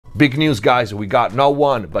Big news, guys, we got not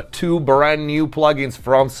one, but two brand new plugins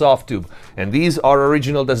from Softube, and these are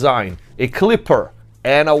original design, a clipper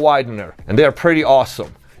and a widener, and they are pretty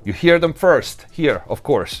awesome. You hear them first, here, of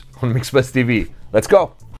course, on MixBest TV. Let's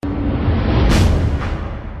go!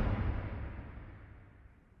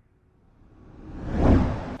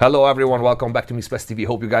 Hello everyone, welcome back to MixBest TV.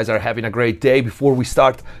 Hope you guys are having a great day. Before we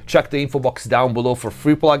start, check the info box down below for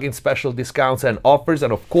free plugin special discounts and offers,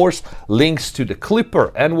 and of course, links to the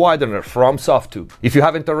clipper and widener from Softube. If you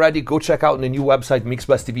haven't already, go check out the new website,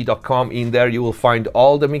 mixbesttv.com. In there, you will find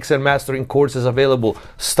all the mix and mastering courses available,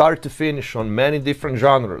 start to finish, on many different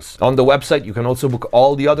genres. On the website, you can also book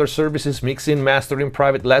all the other services, mixing, mastering,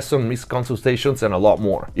 private lesson, mix consultations, and a lot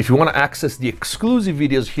more. If you want to access the exclusive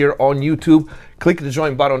videos here on YouTube, click the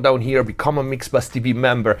join button down here, become a MixBest TV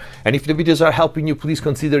member, and if the videos are helping you, please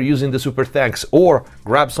consider using the super thanks or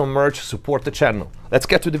grab some merch, support the channel. Let's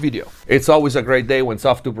get to the video. It's always a great day when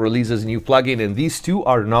Softube releases a new plugin, and these two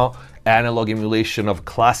are now analog emulation of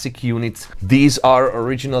classic units. These are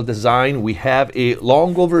original design. We have a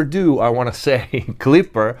long overdue, I want to say,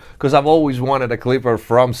 clipper, because I've always wanted a clipper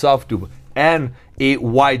from Softube, and a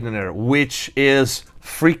widener, which is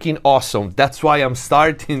freaking awesome. That's why I'm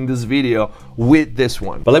starting this video with this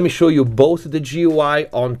one. But let me show you both the GUI.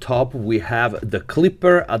 On top we have the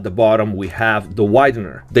clipper, at the bottom we have the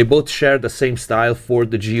widener. They both share the same style for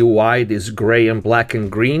the GUI, this gray and black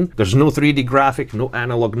and green. There's no 3D graphic, no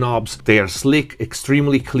analog knobs. They are slick,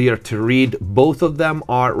 extremely clear to read. Both of them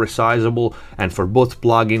are resizable, and for both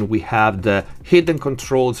plugins we have the hidden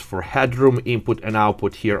controls for headroom, input and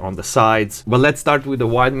output here on the sides. But let's start with the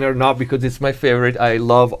widener, not because it's my favorite. I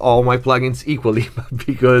love all my plugins equally, but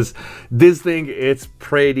because this thing, it's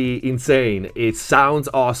pretty insane. It sounds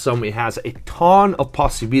awesome. It has a ton of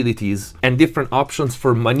possibilities and different options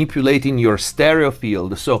for manipulating your stereo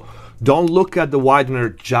field. So don't look at the widener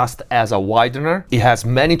just as a widener. It has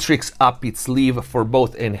many tricks up its sleeve for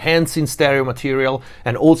both enhancing stereo material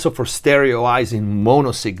and also for stereoizing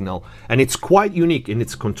mono signal, and it's quite unique in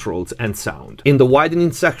its controls and sound. In the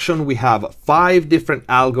widening section, we have 5 different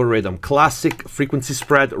algorithms: classic, frequency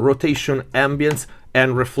spread, rotation, ambience,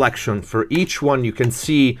 and reflection. For each one, you can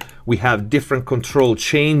see we have different control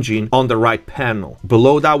changing on the right panel.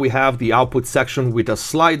 Below that, we have the output section with a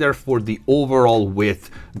slider for the overall width,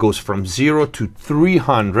 goes from 0 to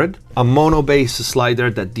 300, a mono bass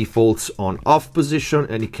slider that defaults on off position,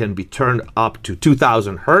 and it can be turned up to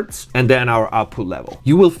 2000 Hertz, and then our output level.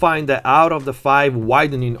 You will find that out of the 5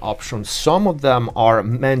 widening options, some of them are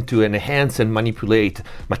meant to enhance and manipulate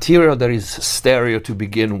material that is stereo to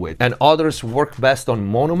begin with, and others work best on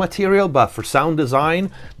mono material. But for sound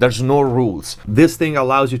design, there's no rules. This thing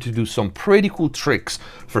allows you to do some pretty cool tricks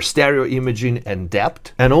for stereo imaging and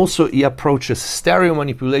depth, and also it approaches stereo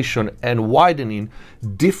manipulation and widening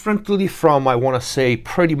differently from, I want to say,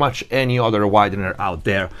 pretty much any other widener out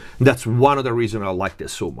there. That's one of the reasons I like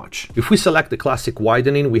this so much. If we select the classic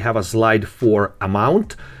widening, we have a slide for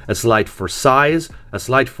amount, a slide for size, a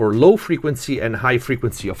slide for low frequency and high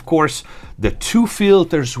frequency. Of course, the 2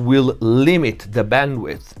 filters will limit the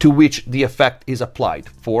bandwidth to which the effect is applied.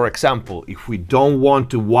 For example, if we don't want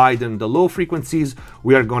to widen the low frequencies,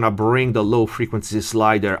 we are gonna bring the low frequency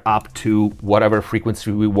slider up to whatever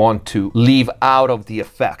frequency we want to leave out of the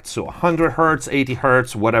effect. So 100 Hertz, 80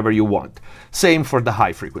 Hertz, whatever you want. Same for the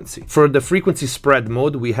high frequency. For the frequency spread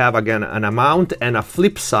mode, we have again an amount and a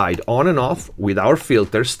flip side on and off with our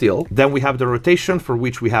filter still. Then we have the rotation, for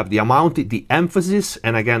which we have the amount, the emphasis,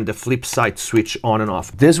 and again the flip side switch on and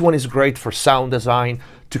off. This one is great for sound design,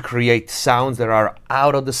 to create sounds that are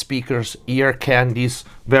out of the speakers, ear candies,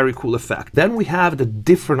 very cool effect. Then we have the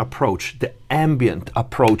different approach, the ambient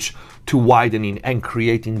approach to widening and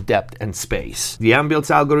creating depth and space. The ambience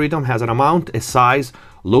algorithm has an amount, a size,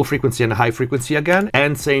 low frequency and high frequency again,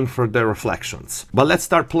 and same for the reflections. But let's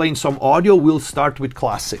start playing some audio. We'll start with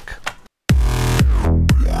classic.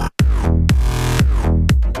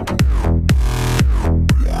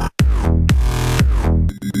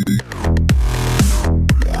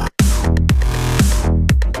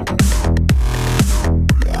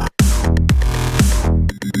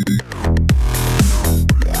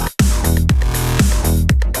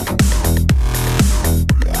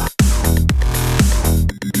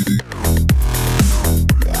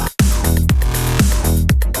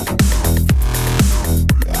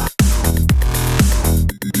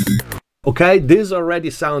 Okay, this already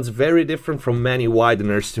sounds very different from many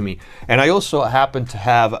wideners to me. And I also happen to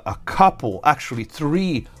have a couple, actually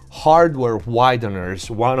 3 hardware wideners,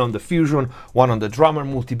 one on the Fusion, one on the drummer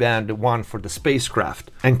multiband, one for the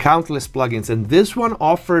spacecraft, and countless plugins. And this one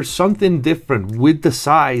offers something different with the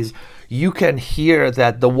size. You can hear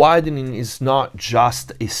that the widening is not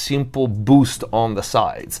just a simple boost on the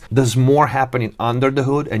sides. There's more happening under the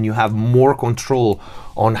hood, and you have more control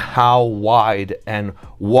on how wide and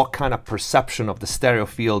what kind of perception of the stereo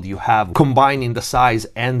field you have, combining the size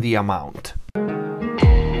and the amount.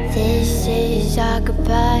 This is our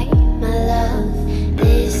goodbye, my love.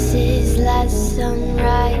 This is last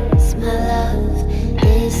sunrise, my love.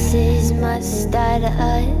 This is must die to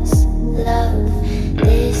us, love.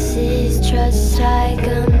 This is trust I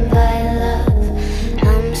come by, love.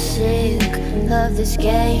 I'm sick of this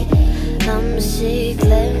game. I'm sick,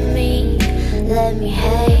 let me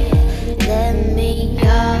hate. Let me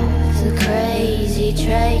off the crazy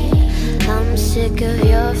train. I'm sick of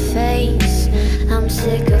your face. I'm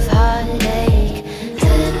sick of heartache.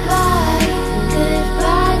 Goodbye,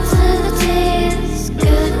 goodbye to the tears.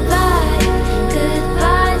 Goodbye,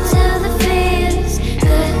 goodbye to the fears.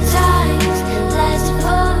 Good times last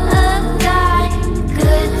for a dime.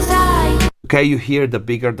 Good times. Okay, you hear the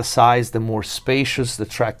bigger the size, the more spacious the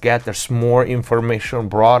track gets. There's more information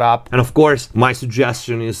brought up. And of course, my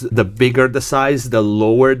suggestion is the bigger the size, the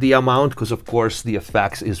lower the amount, because of course the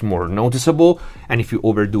effects is more noticeable. And if you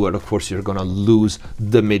overdo it, of course, you're gonna lose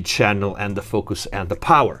the mid channel and the focus and the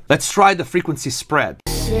power. Let's try the frequency spread.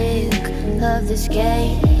 Sick of this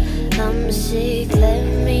game. I'm sick, let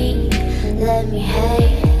me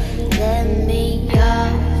hate. Let me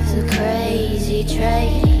off the crazy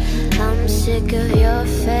train. I'm sick of your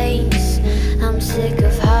face. I'm sick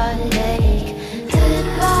of heartache.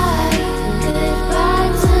 Goodbye,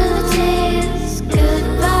 goodbye to the tears.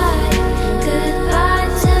 Goodbye, goodbye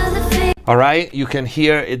to the fear. All right, you can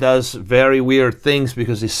hear it does very weird things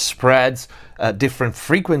because it spreads different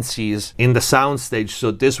frequencies in the soundstage.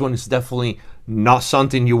 So this one is definitely not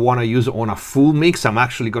something you want to use on a full mix. I'm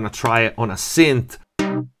actually going to try it on a synth.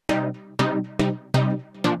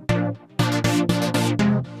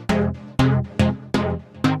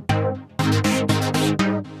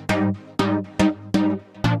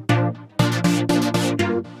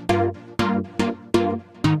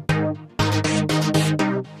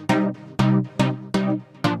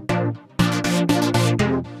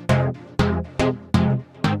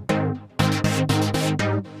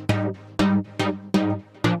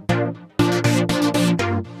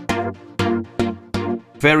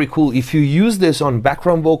 Very cool. If you use this on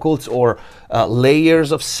background vocals or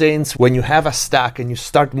layers of synths, when you have a stack and you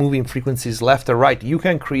start moving frequencies left or right, you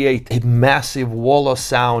can create a massive wall of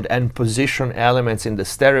sound and position elements in the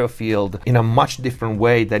stereo field in a much different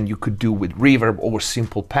way than you could do with reverb or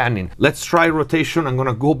simple panning. Let's try rotation. I'm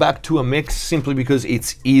gonna go back to a mix simply because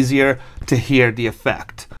it's easier to hear the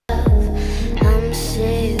effect. I'm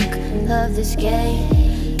sick of this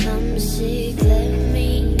game. I'm sick,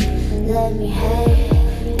 let me hate.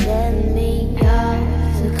 Let me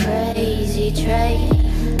off the crazy train.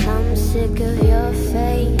 I'm sick of your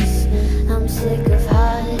face. I'm sick of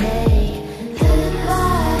heartache.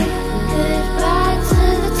 Goodbye, goodbye to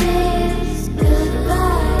the tears.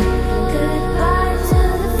 Goodbye, goodbye to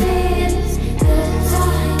the fears. Good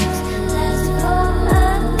times last for a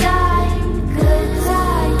dime. Good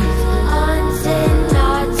times until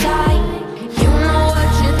our time. You know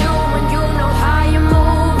what you're doing, you know how you're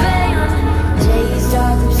moving. Days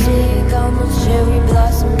dark, I'm sick on the cherry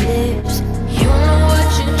blossom lips. You know what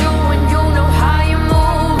you're doing, you know how you're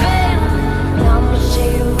moving. I'ma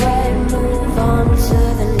shade of red, move on to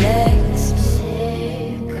the next.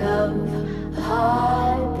 Sick of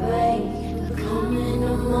heartbreak, becoming a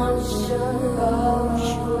monster of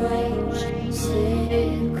rage.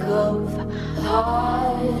 Sick of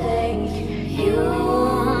heartache, you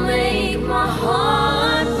make my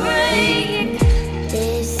heart break.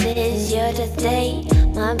 This is your date,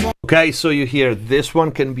 my baby. Okay, so you hear this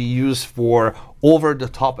one can be used for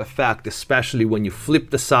over-the-top effect, especially when you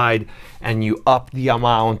flip the side and you up the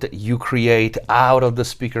amount you create out of the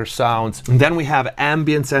speaker sounds. And then we have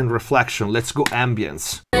ambience and reflection. Let's go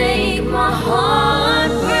ambience. Make my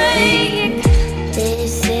heart break.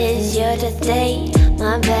 This is your date,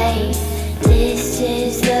 my babe. This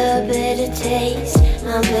is the bitter taste,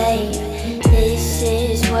 my babe. This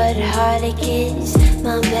is what heartache is,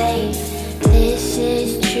 my babe. This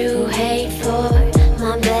is true hate for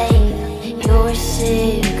my babe. You're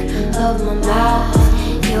sick of my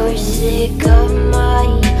mouth. You're sick of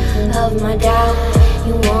my doubt.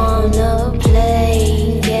 You wanna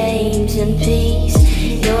play games in peace.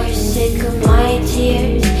 You're sick of my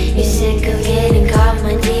tears. You're sick of getting caught,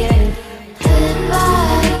 my dear.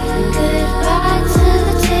 Goodbye, goodbye to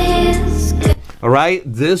the tears. right?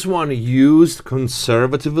 This one used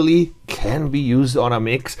conservatively can be used on a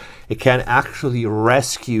mix. It can actually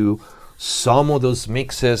rescue some of those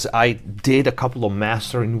mixes. I did a couple of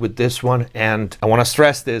mastering with this one, and I want to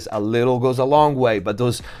stress this, a little goes a long way, but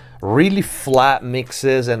those really flat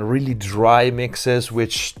mixes and really dry mixes,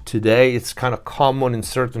 which today it's kind of common in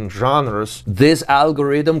certain genres, this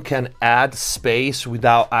algorithm can add space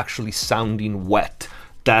without actually sounding wet.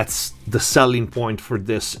 That's the selling point for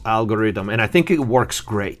this algorithm, and I think it works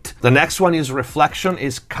great. The next one is reflection,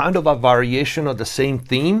 is kind of a variation of the same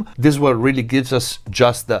theme. This one really gives us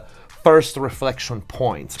just the first reflection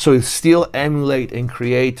point, so it still emulate and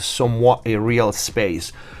create somewhat a real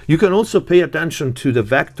space. You can also pay attention to the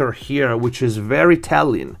vector here, which is very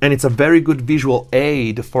telling, and it's a very good visual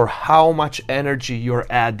aid for how much energy you're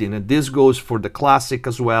adding, and this goes for the classic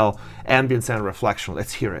as well, ambience and reflection.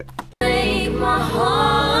 Let's hear it. Make my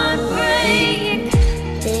heart break.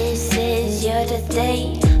 This is your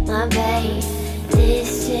day, my babe.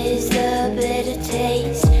 This is the bitter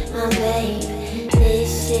taste, my babe.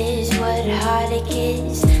 This is what heartache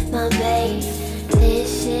is, my babe.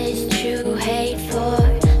 This is true hate for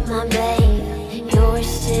my babe. You're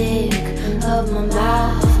sick of my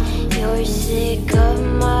mouth. You're sick of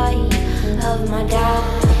my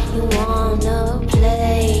doubt. You wanna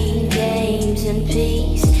play games in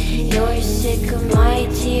peace. You're sick of my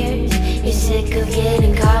tears. You're sick of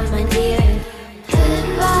getting caught, my dear.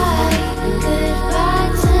 Goodbye,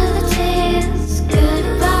 goodbye to the tears.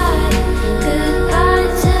 Goodbye, goodbye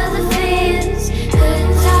to the fears. Good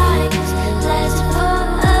times, let's put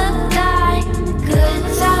a dime. Good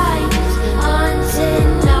times,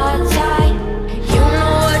 until our time. You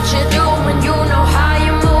know what you're doing, you know how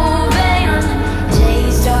you're moving.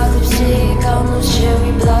 Taste of lipstick on those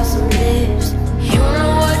cherry blossom lips. You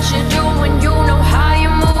know what you're doing, you know how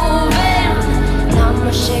you're moving. I'm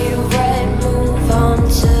a shade of red, move on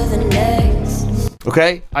to the next.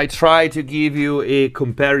 Okay, I try to give you a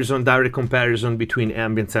comparison, direct comparison between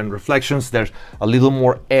ambience and reflections. There's a little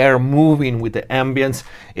more air moving with the ambience.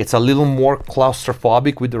 It's a little more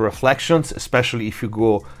claustrophobic with the reflections, especially if you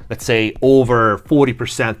go, let's say, over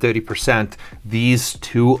 40%, 30%. These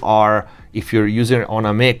two are, if you're using it on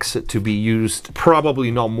a mix, to be used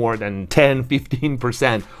probably not more than 10,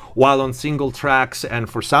 15%. While on single tracks and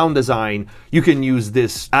for sound design, you can use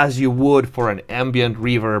this as you would for an ambient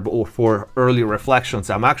reverb or for early reflections.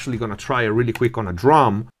 I'm actually gonna try it really quick on a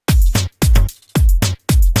drum.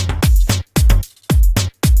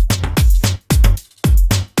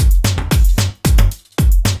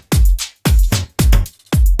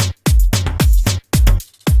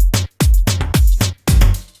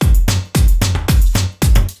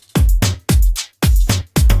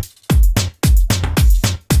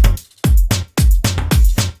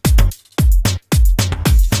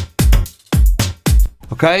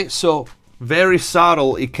 Okay, so very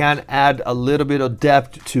subtle. It can add a little bit of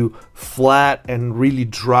depth to flat and really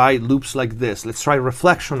dry loops like this. Let's try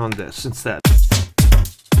reflection on this instead.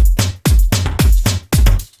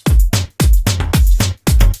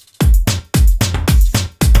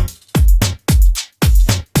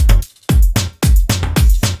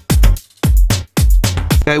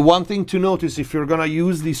 Okay, one thing to notice, if you're gonna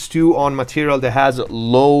use these two on material that has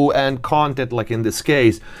low end content, like in this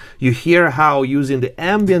case, you hear how using the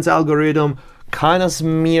ambience algorithm kind of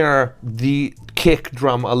mirror the kick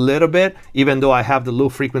drum a little bit, even though I have the low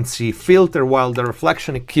frequency filter, while the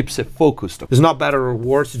reflection, it keeps it focused. It's not better or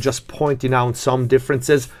worse, just pointing out some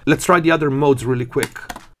differences. Let's try the other modes really quick.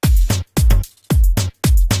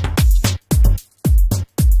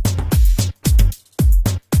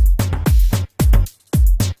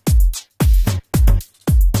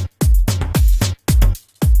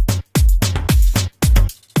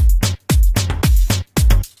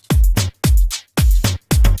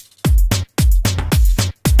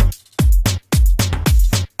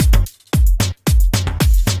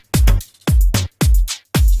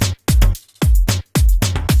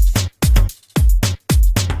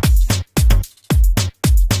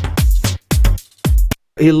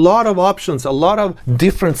 A lot of options, a lot of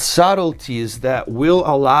different subtleties that will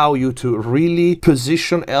allow you to really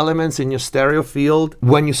position elements in your stereo field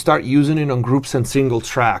when you start using it on groups and single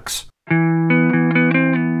tracks.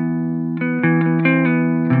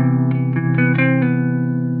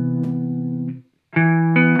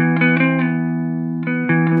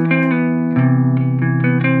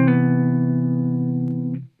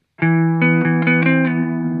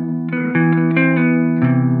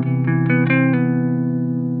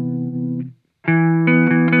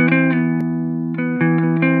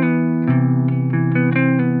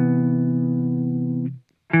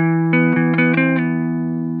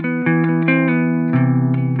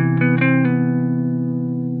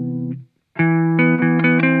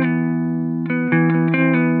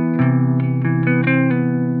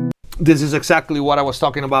 This is exactly what I was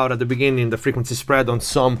talking about at the beginning. The frequency spread on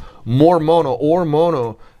some more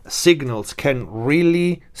mono signals can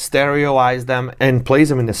really stereoize them and place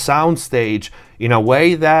them in the sound stage in a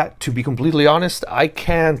way that, to be completely honest, I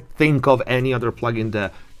can't think of any other plugin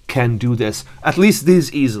that can do this, at least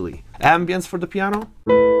this easily. Ambience for the piano.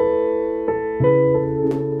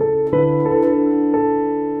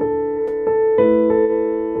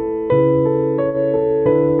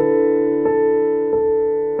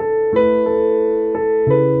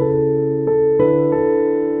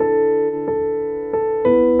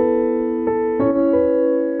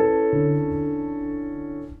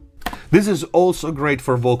 This is also great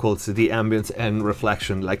for vocals, the ambience and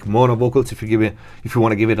reflection, like mono vocals. If you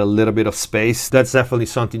want to give it a little bit of space, that's definitely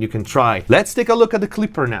something you can try. Let's take a look at the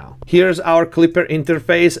clipper now. Here's our clipper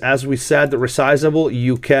interface. As we said, resizable.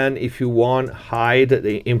 You can, if you want, hide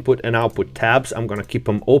the input and output tabs. I'm gonna keep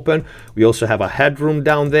them open. We also have a headroom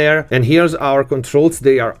down there. And here's our controls.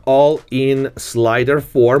 They are all in slider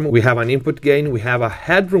form. We have an input gain. We have a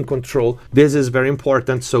headroom control. This is very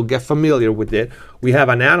important, so get familiar with it. We have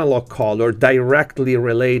an analog color directly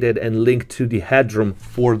related and linked to the headroom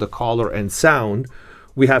for the color and sound.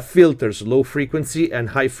 We have filters, low frequency and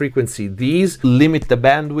high frequency. These limit the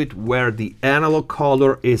bandwidth where the analog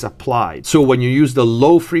color is applied. So when you use the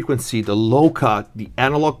low frequency, the low cut, the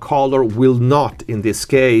analog color will not, in this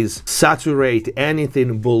case, saturate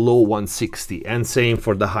anything below 160, and same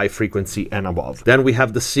for the high frequency and above. Then we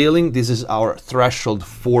have the ceiling. This is our threshold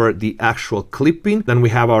for the actual clipping. Then we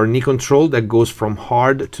have our knee control that goes from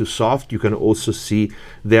hard to soft. You can also see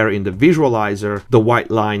there in the visualizer, the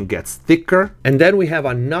white line gets thicker. And then we have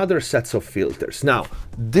another set of filters. Now,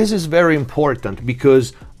 this is very important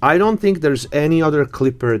because I don't think there's any other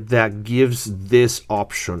clipper that gives this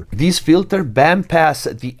option. These filters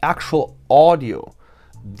bandpass the actual audio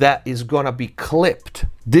that is gonna be clipped.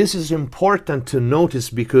 This is important to notice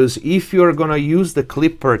because if you're gonna use the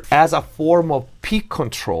clipper as a form of peak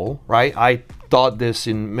control, right? I taught this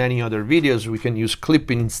in many other videos. We can use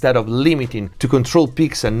clipping instead of limiting to control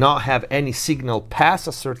peaks and not have any signal pass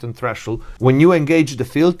a certain threshold. When you engage the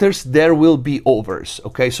filters, there will be overs,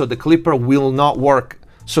 okay? So the clipper will not work,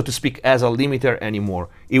 so to speak, as a limiter anymore.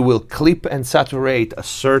 It will clip and saturate a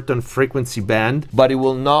certain frequency band, but it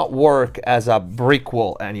will not work as a brick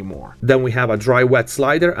wall anymore. Then we have a dry wet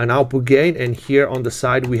slider, an output gain, and here on the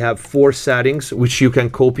side we have 4 settings which you can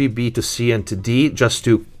copy, B to C and to D, just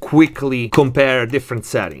to quickly compare different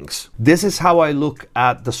settings. This is how I look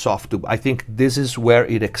at the Softube. I think this is where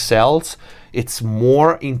it excels. It's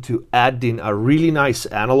more into adding a really nice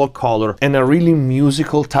analog color and a really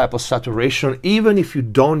musical type of saturation. Even if you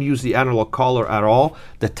don't use the analog color at all,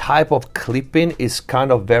 the type of clipping is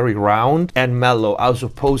kind of very round and mellow, as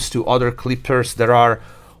opposed to other clippers that are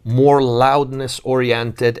more loudness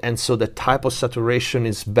oriented, and so the type of saturation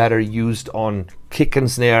is better used on kick and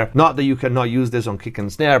snare. Not that you cannot use this on kick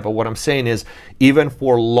and snare, but what I'm saying is, even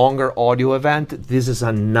for longer audio event, this is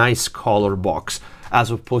a nice color box, as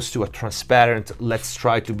opposed to a transparent, let's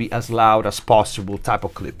try to be as loud as possible type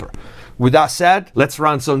of clipper. With that said, let's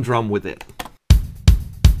run some drum with it.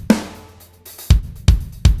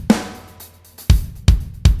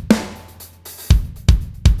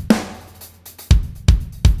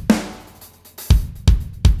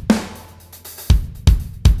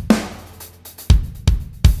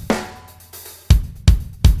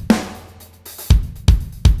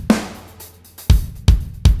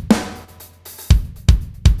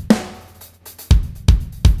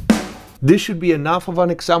 This should be enough of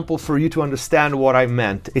an example for you to understand what I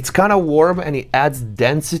meant. It's kind of warm and it adds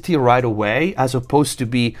density right away, as opposed to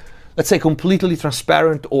be, let's say, completely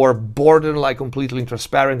transparent or borderline completely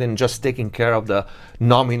transparent and just taking care of the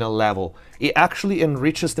nominal level. It actually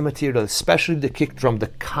enriches the material, especially the kick drum. The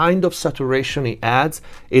kind of saturation it adds,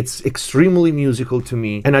 it's extremely musical to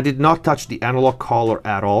me. And I did not touch the analog color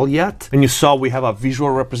at all yet. And you saw we have a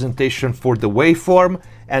visual representation for the waveform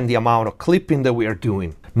and the amount of clipping that we are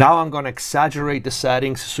doing. Now I'm gonna exaggerate the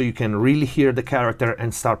settings so you can really hear the character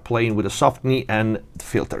and start playing with the soft knee and the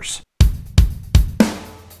filters.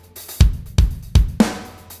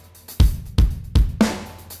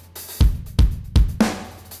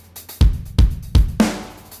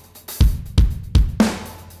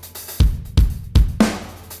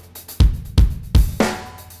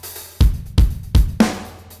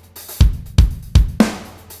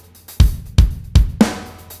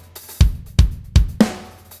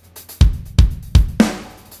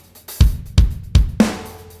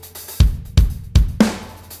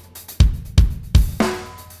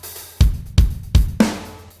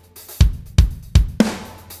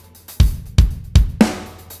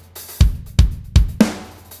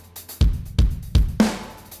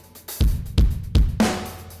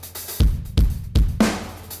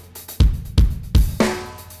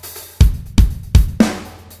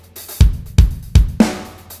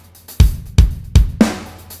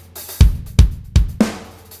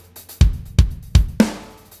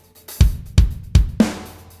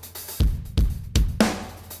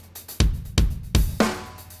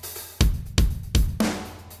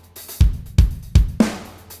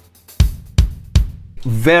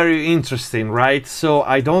 Very interesting, right? So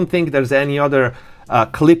I don't think there's any other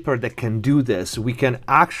clipper that can do this. We can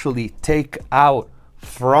actually take out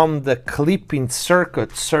from the clipping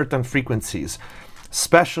circuit certain frequencies.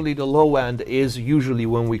 Especially the low end is usually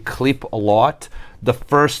when we clip a lot, the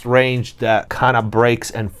first range that kind of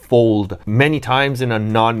breaks and fold many times in a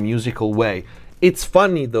non-musical way. It's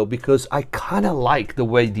funny though, because I kind of like the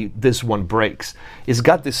way this one breaks. It's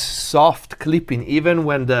got this soft clipping, even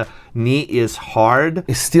when the knee is hard,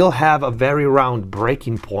 it still have a very round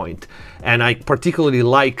breaking point. And I particularly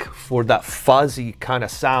like for that fuzzy kind of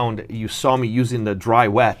sound you saw me using the dry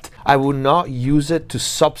wet. I would not use it to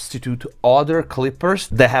substitute other clippers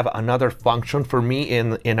that have another function for me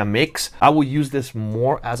in a mix. I would use this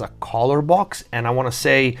more as a color box, and I want to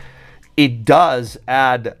say it does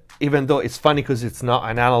add, even though it's funny because it's not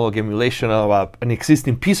an analog emulation of an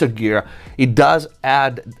existing piece of gear, it does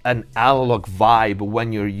add an analog vibe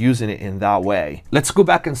when you're using it in that way. Let's go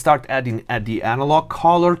back and start adding the analog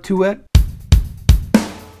color to it.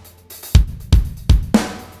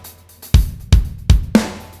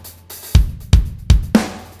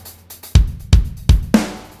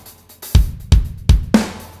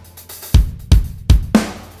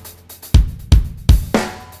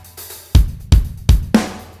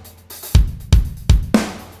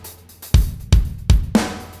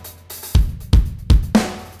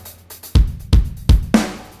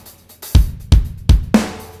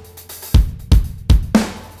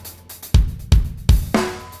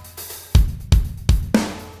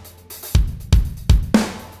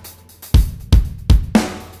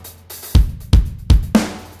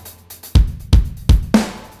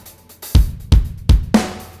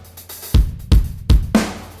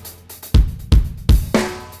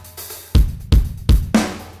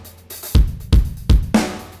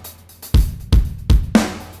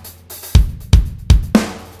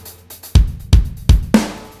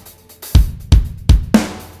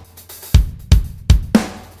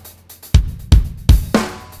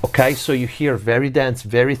 Okay, so you hear very dense,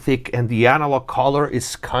 very thick, and the analog color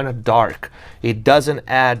is kind of dark. It doesn't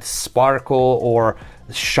add sparkle or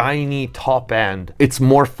shiny top end. It's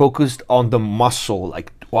more focused on the muscle,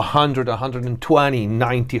 like 100, 120,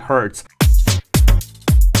 90 hertz.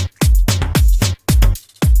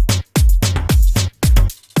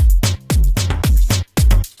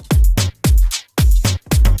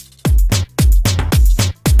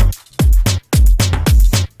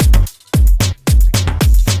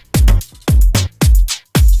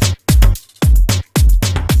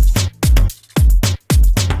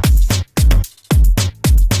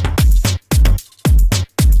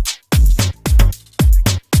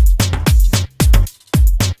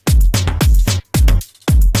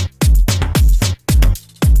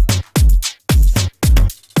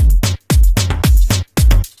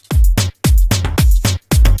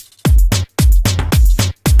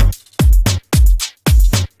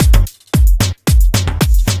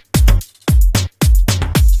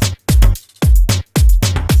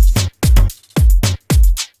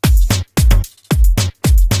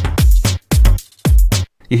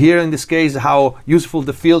 You hear in this case how useful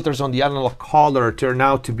the filters on the analog color turn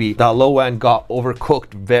out to be. The low end got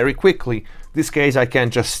overcooked very quickly. In this case I can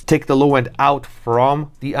just take the low end out from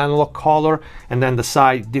the analog color and then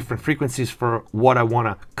decide different frequencies for what I want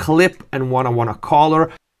to clip and what I want to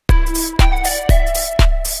color.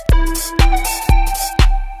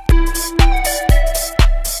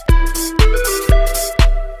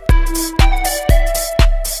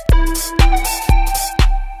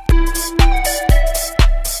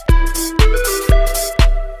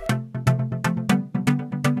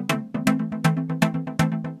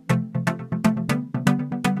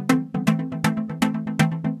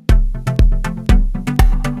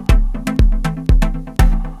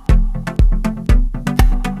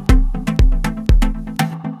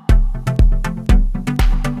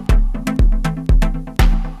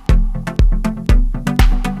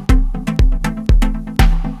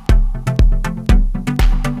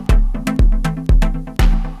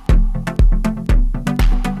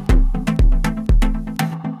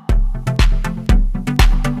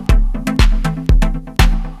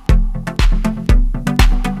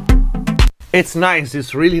 It's nice,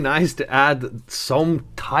 it's really nice to add some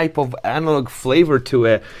type of analog flavor to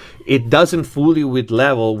it. It doesn't fool you with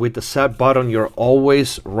level. With the set button, you're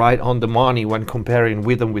always right on the money when comparing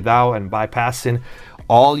with and without and bypassing.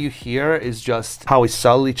 All you hear is just how it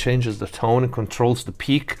subtly changes the tone and controls the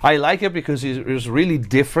peak. I like it because it's really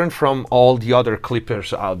different from all the other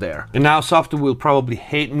clippers out there. And now Softube will probably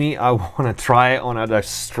hate me. I want to try it on a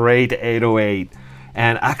straight 808.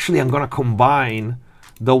 And actually I'm gonna combine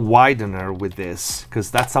the Widener with this,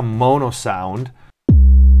 because that's a mono sound.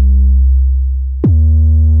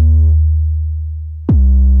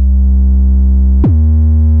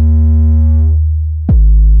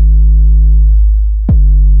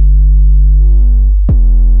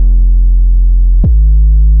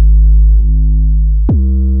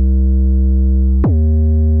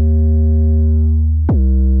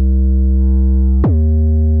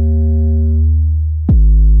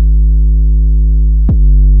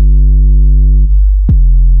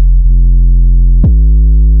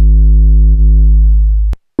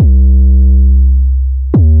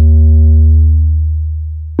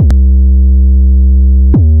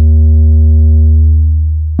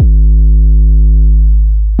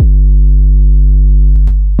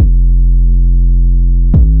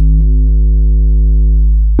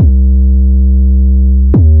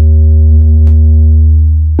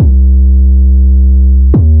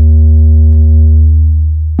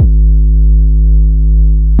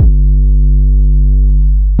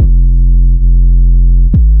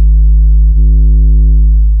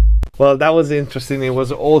 Well, that was interesting. It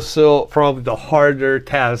was also probably the harder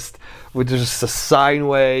test with just a sine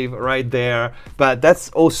wave right there. But that's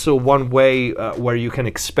also one way where you can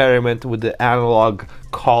experiment with the analog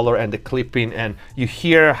color and the clipping, and you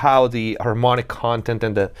hear how the harmonic content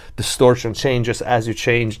and the distortion changes as you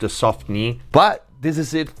change the soft knee. But this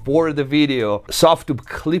is it for the video. Softube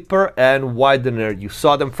Clipper and Widener. You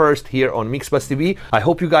saw them first here on MixBus TV. I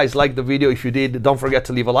hope you guys liked the video. If you did, don't forget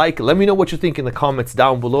to leave a like. Let me know what you think in the comments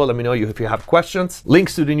down below. Let me know if you have questions.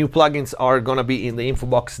 Links to the new plugins are gonna be in the info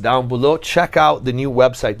box down below. Check out the new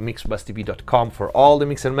website, mixbustv.com, for all the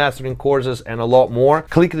mix and mastering courses and a lot more.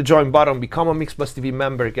 Click the join button, become a MixBus TV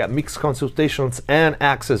member, get mix consultations and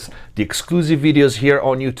access the exclusive videos here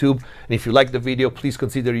on YouTube. And if you like the video, please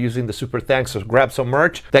consider using the super thanks or grab some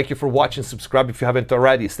merch. Thank you for watching. Subscribe if you haven't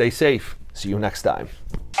already. Stay safe. See you next time.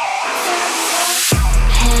 Hands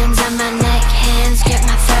on my neck, hands grip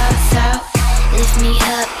my throat. Lift me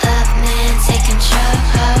up, man, take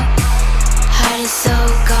control.